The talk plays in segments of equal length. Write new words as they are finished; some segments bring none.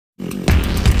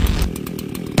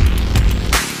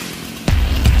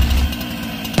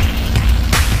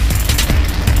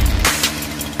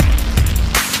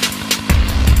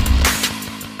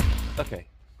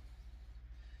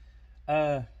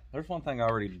there's one thing I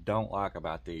already don't like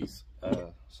about these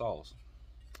saws.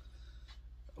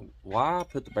 Why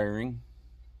put the bearing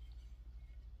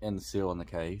and the seal in the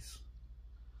case?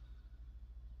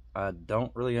 I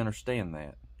don't really understand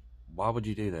that. Why would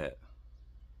you do that?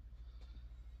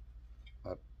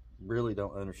 I really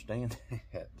don't understand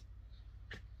that.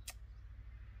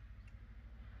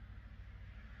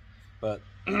 But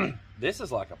this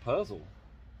is like a puzzle.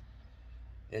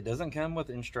 It doesn't come with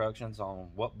instructions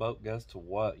on what bolt goes to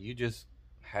what. You just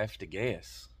have to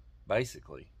guess,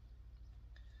 basically.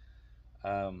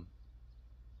 I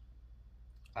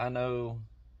know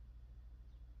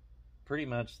pretty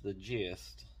much the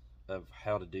gist of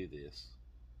how to do this.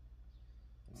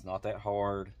 It's not that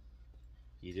hard.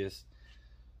 You just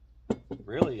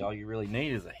really, all you really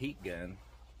need is a heat gun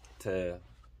to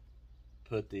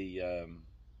put the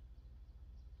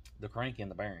crank in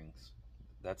the bearings.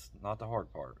 That's not the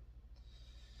hard part.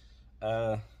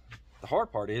 The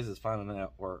hard part is finding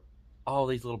out where all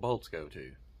these little bolts go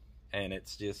to, and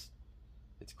it's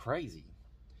crazy.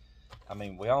 I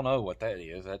mean, we all know what that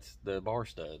is. That's the bar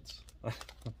studs.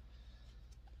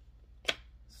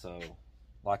 So,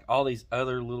 like all these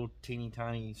other little teeny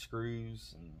tiny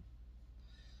screws,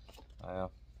 and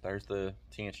there's the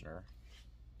tensioner.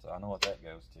 So I know what that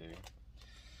goes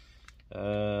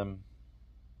to.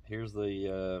 Here's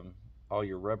the all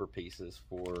your rubber pieces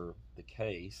for the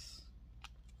case,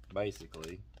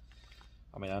 basically.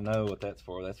 I mean, I know what that's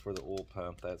for. That's for the oil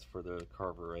pump. That's for the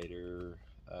carburetor.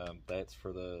 That's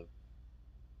for the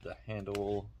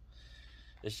handle.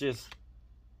 It's just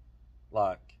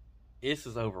like, this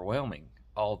is overwhelming,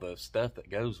 all the stuff that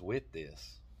goes with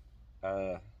this.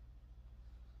 I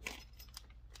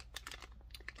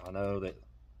know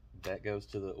that goes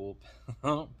to the oil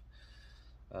pump.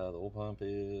 The oil pump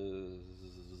is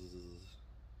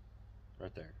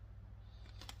right there.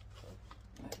 So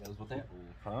that goes with that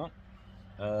oil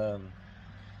pump.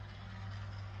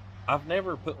 I've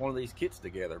never put one of these kits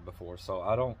together before, so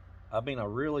I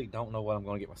really don't know what I'm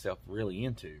going to get myself really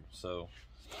into. So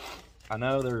I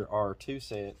know there are 2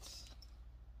 sets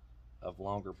of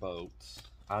longer bolts.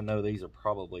 I know these are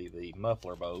probably the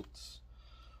muffler bolts,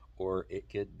 or it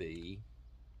could be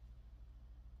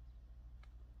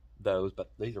those, but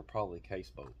these are probably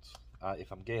case bolts,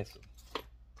 if I'm guessing.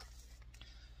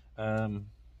 I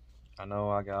know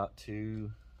I got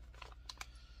 2,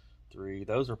 3.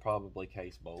 Those are probably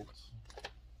case bolts.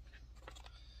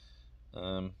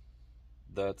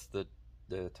 That's the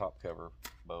top cover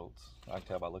bolts. I can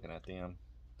tell by looking at them.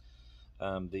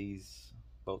 These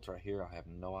bolts right here, I have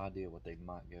no idea what they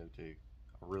might go to. I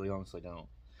really honestly don't.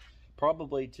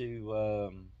 Probably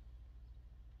to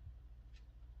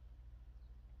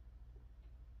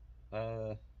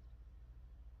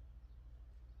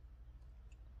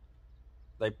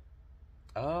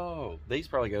these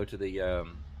probably go to they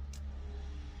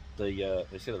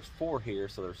say there's 4 here,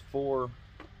 so there's 4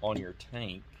 on your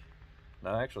tank.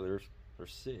 No, actually there's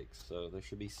 6, so there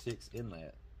should be 6 in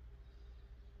that.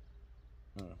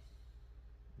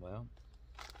 Well,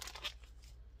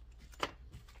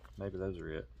 maybe those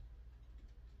are it.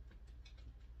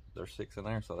 There's 6 in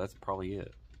there, so that's probably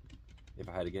it, if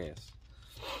I had to guess.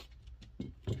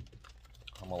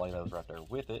 I'm gonna lay those right there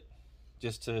with it,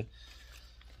 just to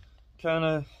kind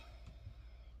of,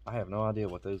 I have no idea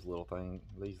what those little things,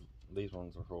 these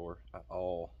ones are for at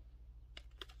all.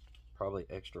 Probably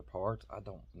extra parts. I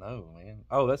don't know, man.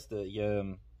 Oh, that's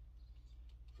the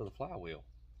for the flywheel.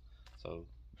 So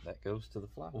that goes to the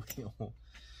flywheel.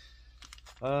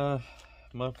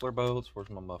 Muffler bolts. Where's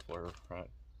my muffler? Right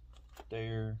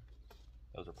there.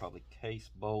 Those are probably case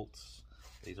bolts.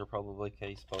 These are probably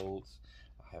case bolts.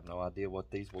 I have no idea what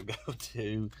these will go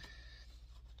to.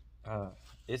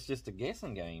 It's just a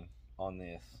guessing game on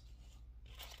this.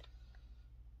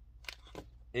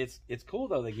 It's cool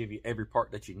though, they give you every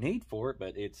part that you need for it,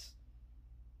 but it's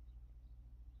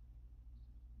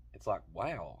like,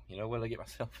 wow, you know, what did I get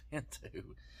myself into?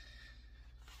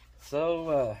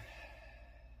 So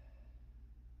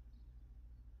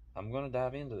I'm gonna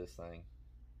dive into this thing.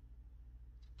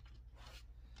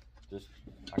 Just,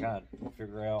 I gotta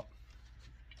figure out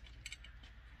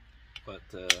what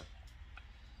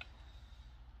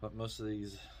most of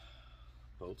these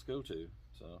bolts go to.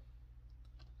 So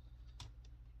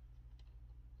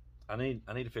I need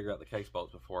to figure out the case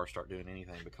bolts before I start doing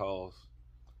anything, because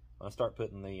when I start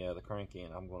putting the crank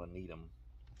in, I'm going to need them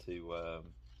to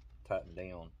tighten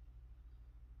down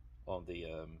on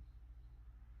the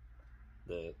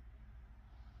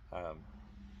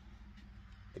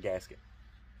gasket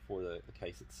for the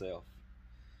case itself.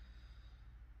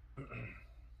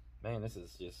 Man, this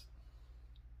is just,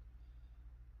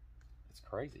 it's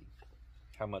crazy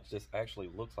how much this actually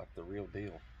looks like the real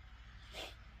deal.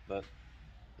 But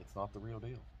it's not the real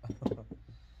deal.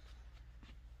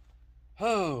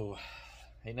 Oh,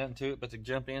 ain't nothing to it but to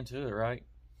jump into it, right?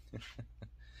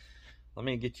 Let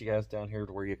me get you guys down here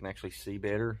to where you can actually see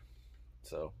better.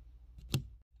 So,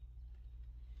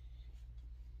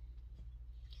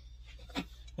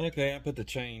 okay, I put the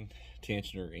chain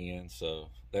tensioner in, so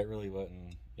that really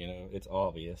wasn't, you know, it's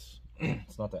obvious.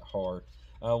 It's not that hard.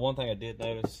 One thing I did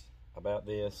notice about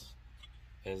this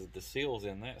is the seal's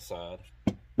in that side.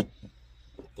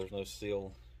 There's no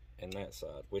seal in that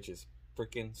side, which is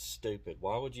freaking stupid.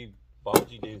 Why would you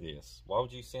do this? Why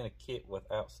would you send a kit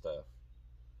without stuff?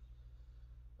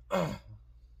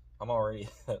 I'm already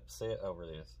upset over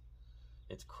this.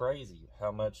 It's crazy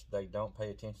how much they don't pay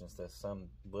attention to some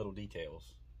little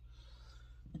details.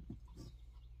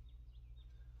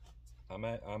 I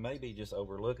may be just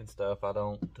overlooking stuff. I've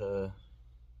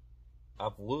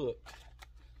looked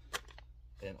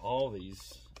in all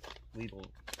these little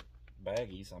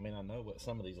baggies. I mean, I know what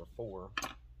some of these are for.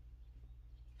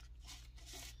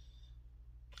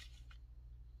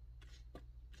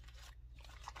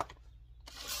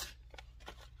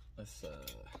 Let's go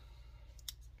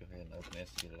ahead and open this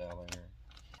to get it out of there.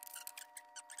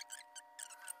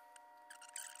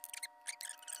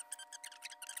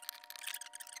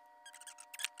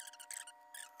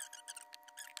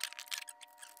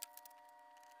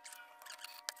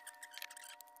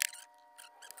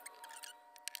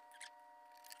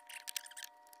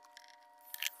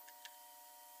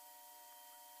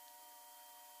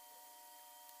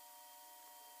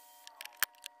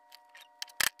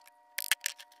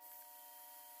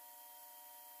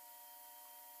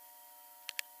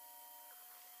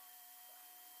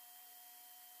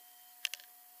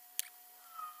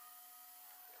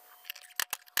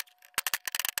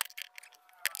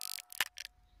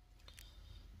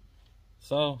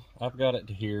 So I've got it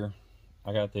to here.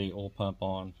 I got the oil pump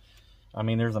on. I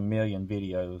mean, there's a million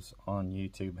videos on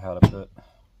YouTube how to put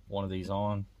one of these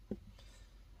on.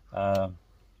 I'll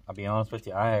be honest with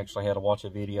you, I actually had to watch a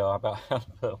video about how to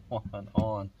put one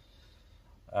on,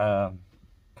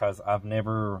 because I've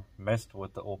never messed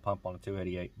with the oil pump on a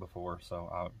 288 before,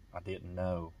 so I didn't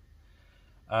know.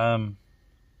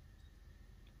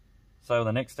 So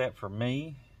the next step for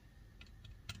me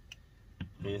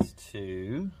is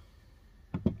to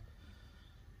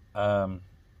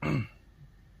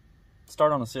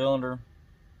start on the cylinder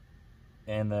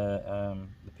and the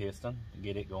piston to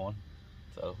get it going.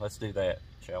 So let's do that,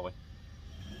 shall we?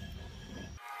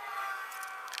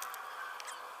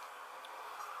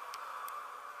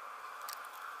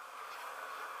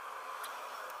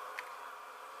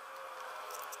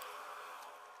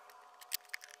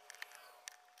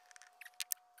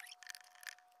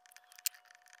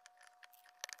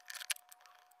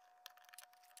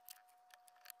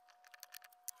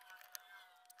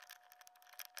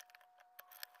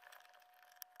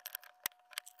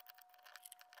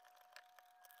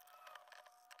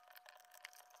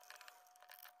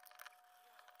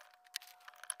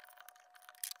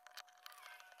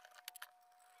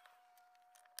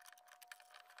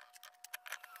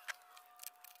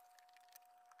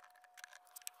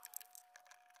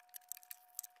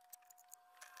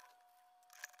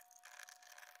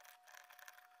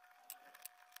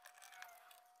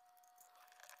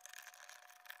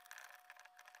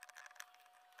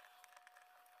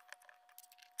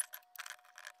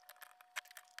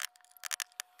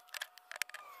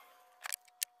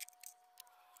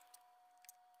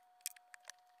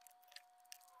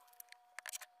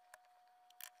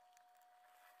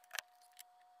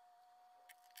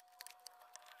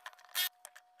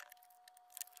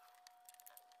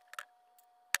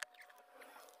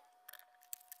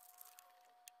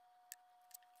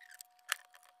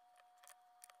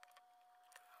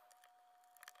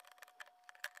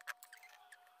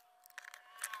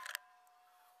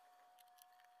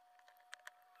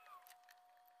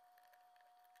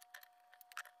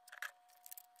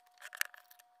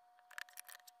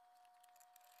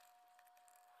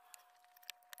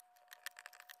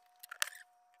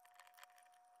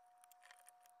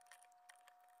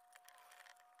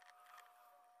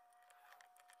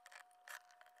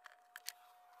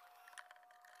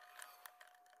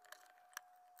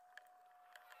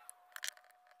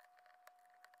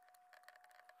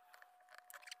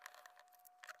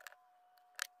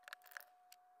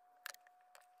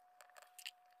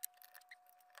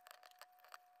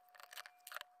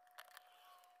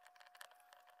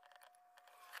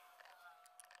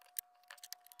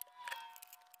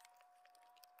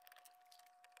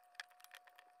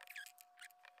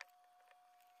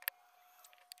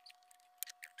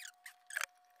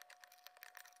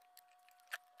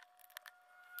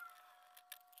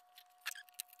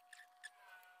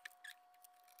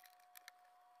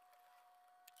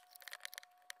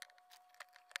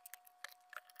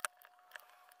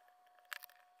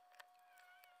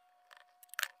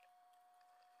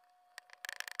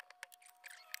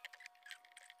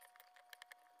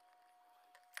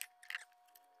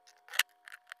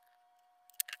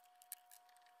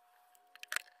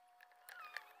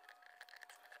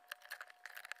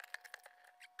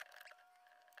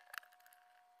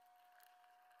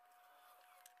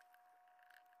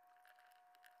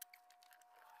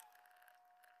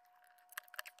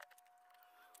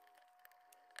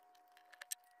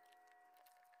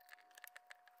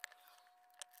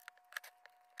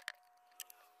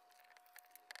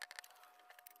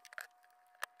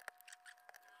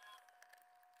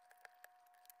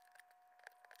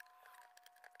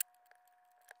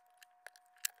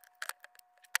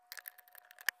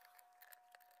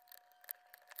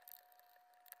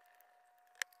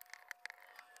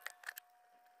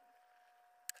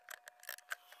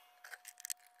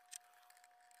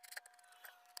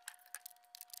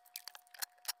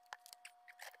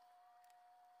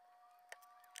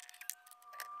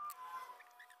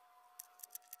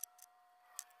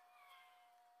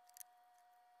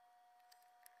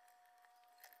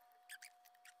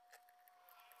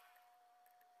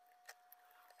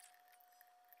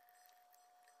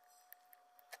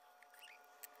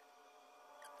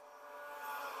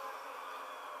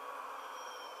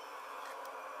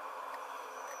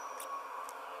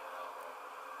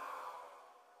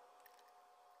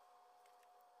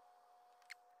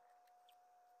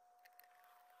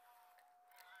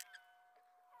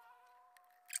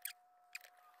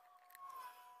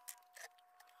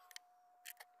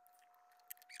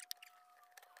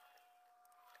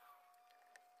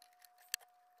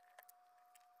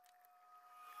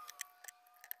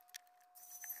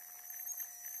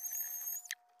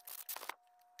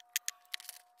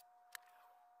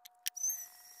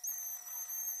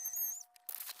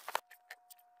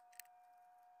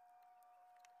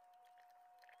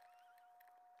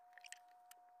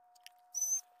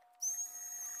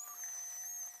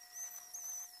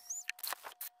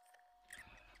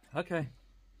 Okay.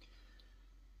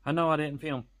 I know I didn't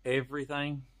film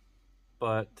everything,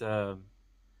 but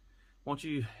once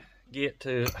you get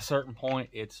to a certain point,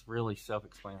 it's really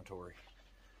self-explanatory.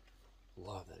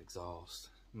 Love that exhaust,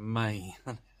 man.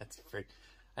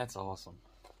 That's awesome.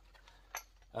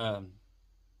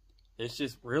 It's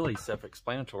just really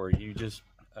self-explanatory. You just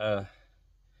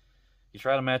you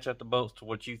try to match up the bolts to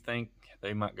what you think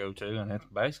they might go to, and that's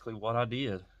basically what I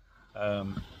did.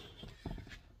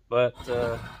 But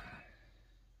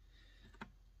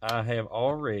I have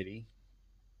already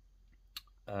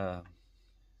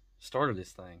started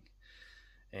this thing,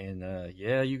 and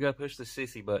yeah, you gotta push the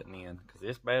sissy button in, because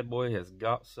this bad boy has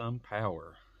got some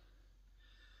power,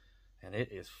 and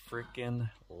it is freaking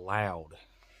loud.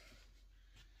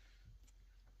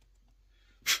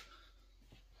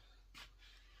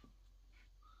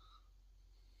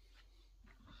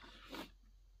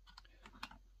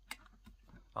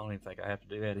 I don't even think I have to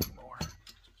do that anymore.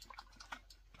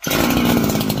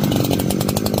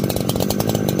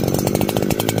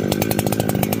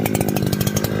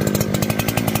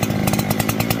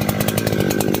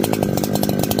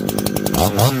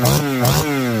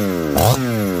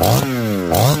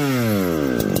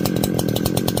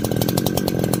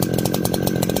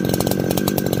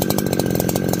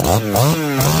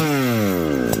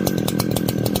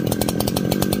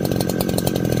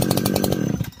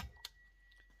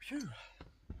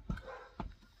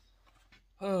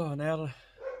 Oh, now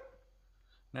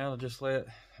to just let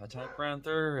the tank run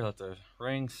through, let the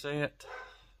ring set,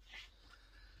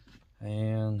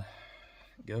 and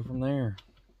go from there.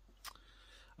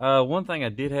 One thing I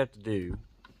did have to do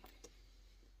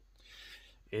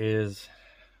is,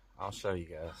 I'll show you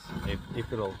guys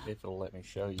if it'll let me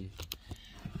show you.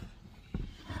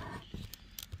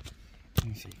 Let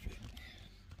me see if it.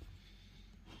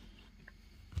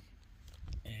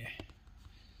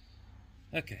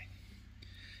 Yeah. Okay.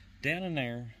 Down in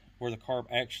there where the carb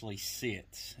actually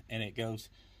sits, and it goes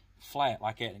flat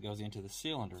like that, and it goes into the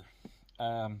cylinder.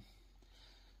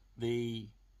 The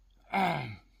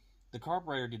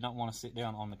carburetor did not want to sit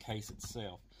down on the case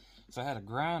itself, so I had to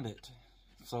grind it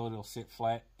so it'll sit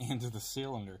flat into the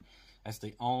cylinder. That's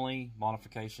the only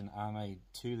modification I made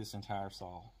to this entire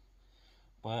saw.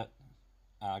 But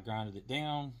I grinded it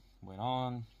down, went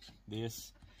on.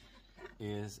 This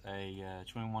is a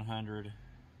 2100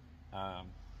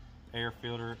 air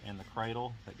filter in the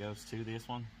cradle that goes to this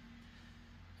one.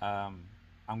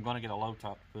 I'm going to get a low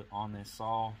top to put on this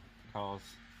saw because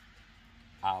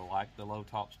I like the low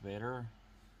tops better.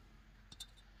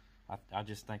 I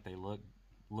just think they look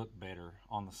better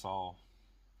on the saw.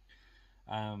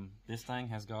 This thing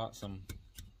has got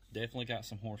definitely got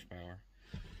some horsepower.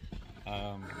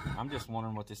 I'm just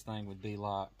wondering what this thing would be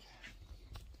like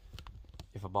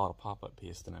if I bought a pop-up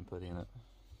piston and put in it.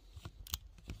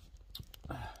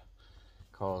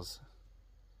 Cause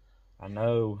I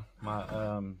know my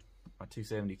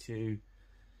 272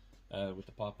 with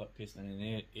the pop-up piston in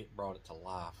it brought it to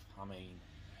life. I mean,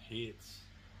 it's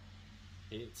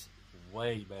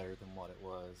way better than what it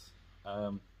was.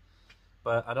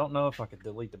 But I don't know if I could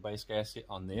delete the base gasket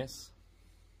on this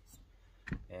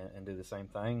and do the same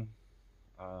thing.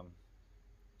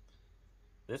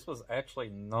 This was actually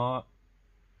not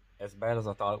as bad as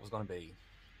I thought it was going to be.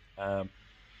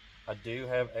 I do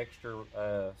have extra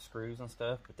screws and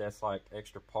stuff, but that's like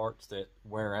extra parts that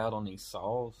wear out on these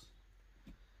saws.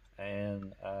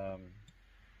 And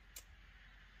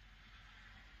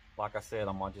like I said,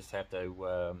 I'm gonna just have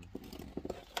to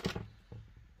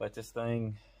let this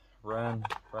thing run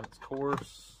its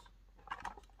course.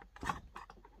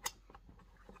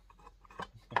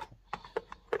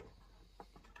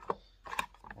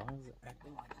 Why is it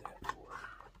acting like that for?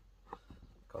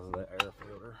 Because of that air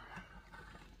filter.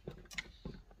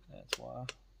 That's why.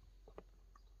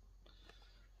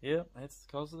 Yep, that's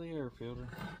because of the air filter.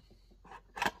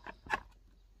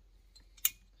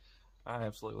 I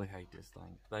absolutely hate this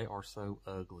thing. They are so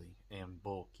ugly and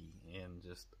bulky and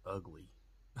just ugly.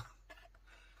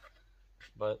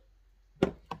 But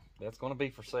that's going to be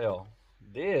for sale.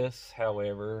 This,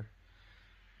 however,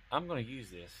 I'm going to use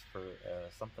this for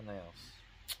something else.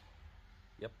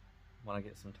 Yep, when I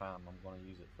get some time, I'm going to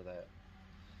use it for that.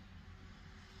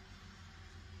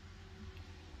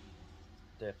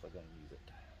 Definitely going to use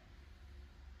it.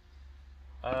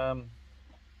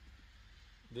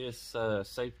 This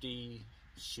safety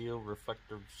shield,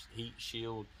 reflective heat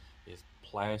shield, is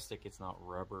plastic. It's not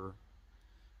rubber.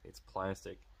 It's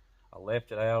plastic. I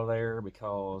left it out of there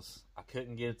because I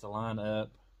couldn't get it to line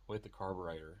up with the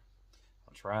carburetor.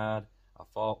 I tried. I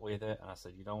fought with it, and I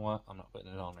said, you know what? I'm not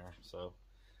putting it on there. So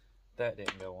that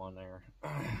didn't go on there.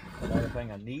 Another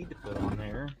thing I need to put on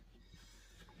there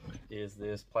is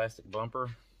this plastic bumper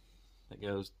that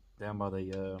goes down by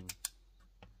the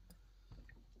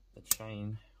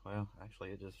chain. Well,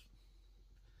 actually, it just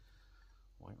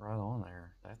went right on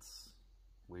there. That's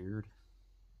weird,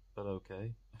 but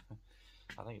okay.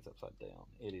 I think it's upside down.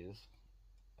 It is.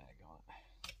 Daggone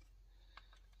it.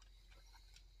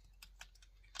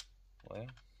 Well,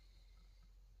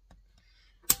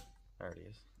 there it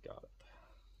is. Got it.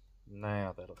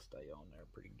 Now that'll stay on there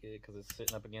pretty good because it's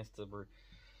sitting up against the bar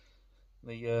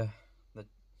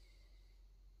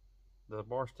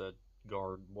stud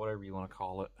guard, whatever you want to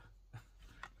call it.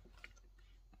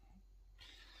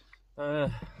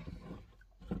 I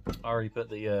already put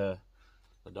the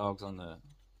dogs on the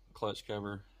clutch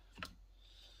cover.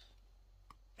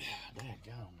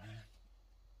 Daggone, man.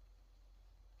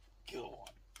 Go on.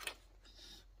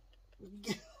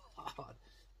 God.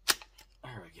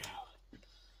 There we go.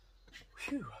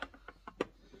 Whew.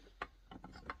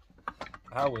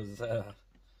 I was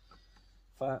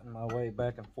fighting my way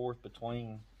back and forth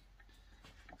between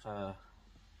why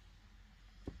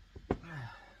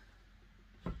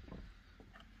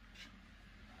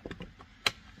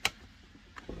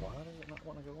does it not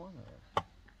want to go on there?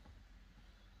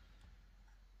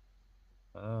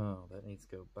 Oh, that needs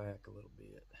to go back a little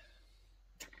bit.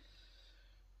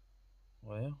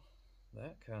 Well,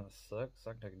 that kind of sucks.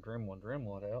 I can take a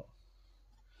Dremel out.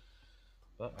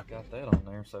 But I got that on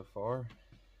there so far.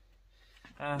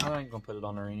 I ain't going to put it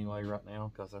on there anyway right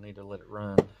now because I need to let it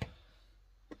run.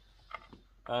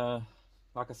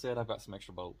 Like I said, I've got some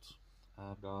extra bolts.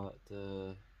 I've got,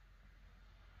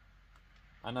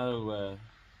 I know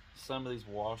some of these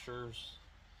washers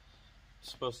are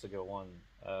supposed to go on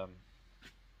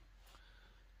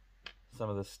some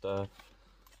of this stuff.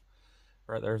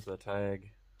 Right there's the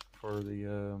tag for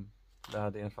the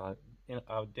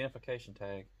identification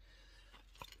tag.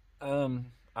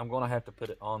 I'm gonna have to put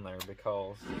it on there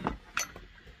because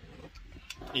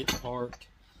it's part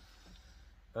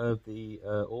of the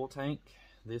oil tank.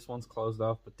 This one's closed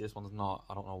off, but this one's not.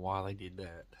 I don't know why they did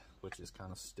that, which is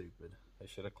kind of stupid. They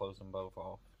should have closed them both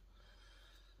off.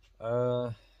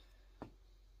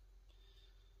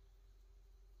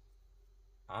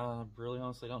 I really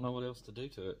honestly don't know what else to do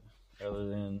to it other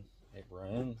than it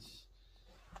runs.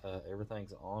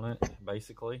 Everything's on it,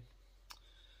 basically.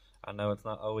 I know it's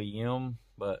not OEM,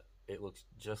 but it looks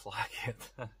just like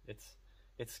it.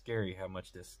 It's scary how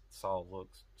much this saw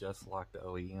looks just like the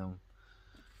OEM.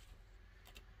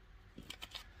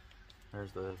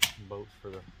 There's the bolts for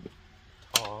the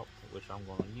top, which I'm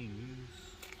going to use.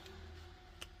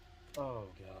 Oh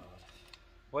God.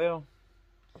 Well,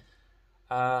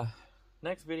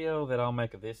 next video that I'll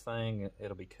make of this thing,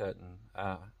 it'll be cutting.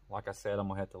 Like I said, I'm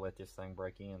gonna have to let this thing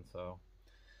break in, so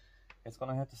it's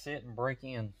gonna have to sit and break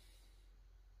in.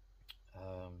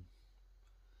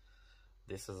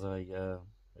 This is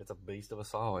it's a beast of a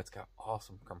saw. It's got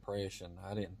awesome compression.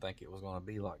 I didn't think it was gonna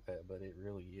be like that, but it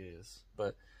really is.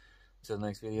 But until the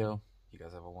next video, you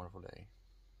guys have a wonderful day.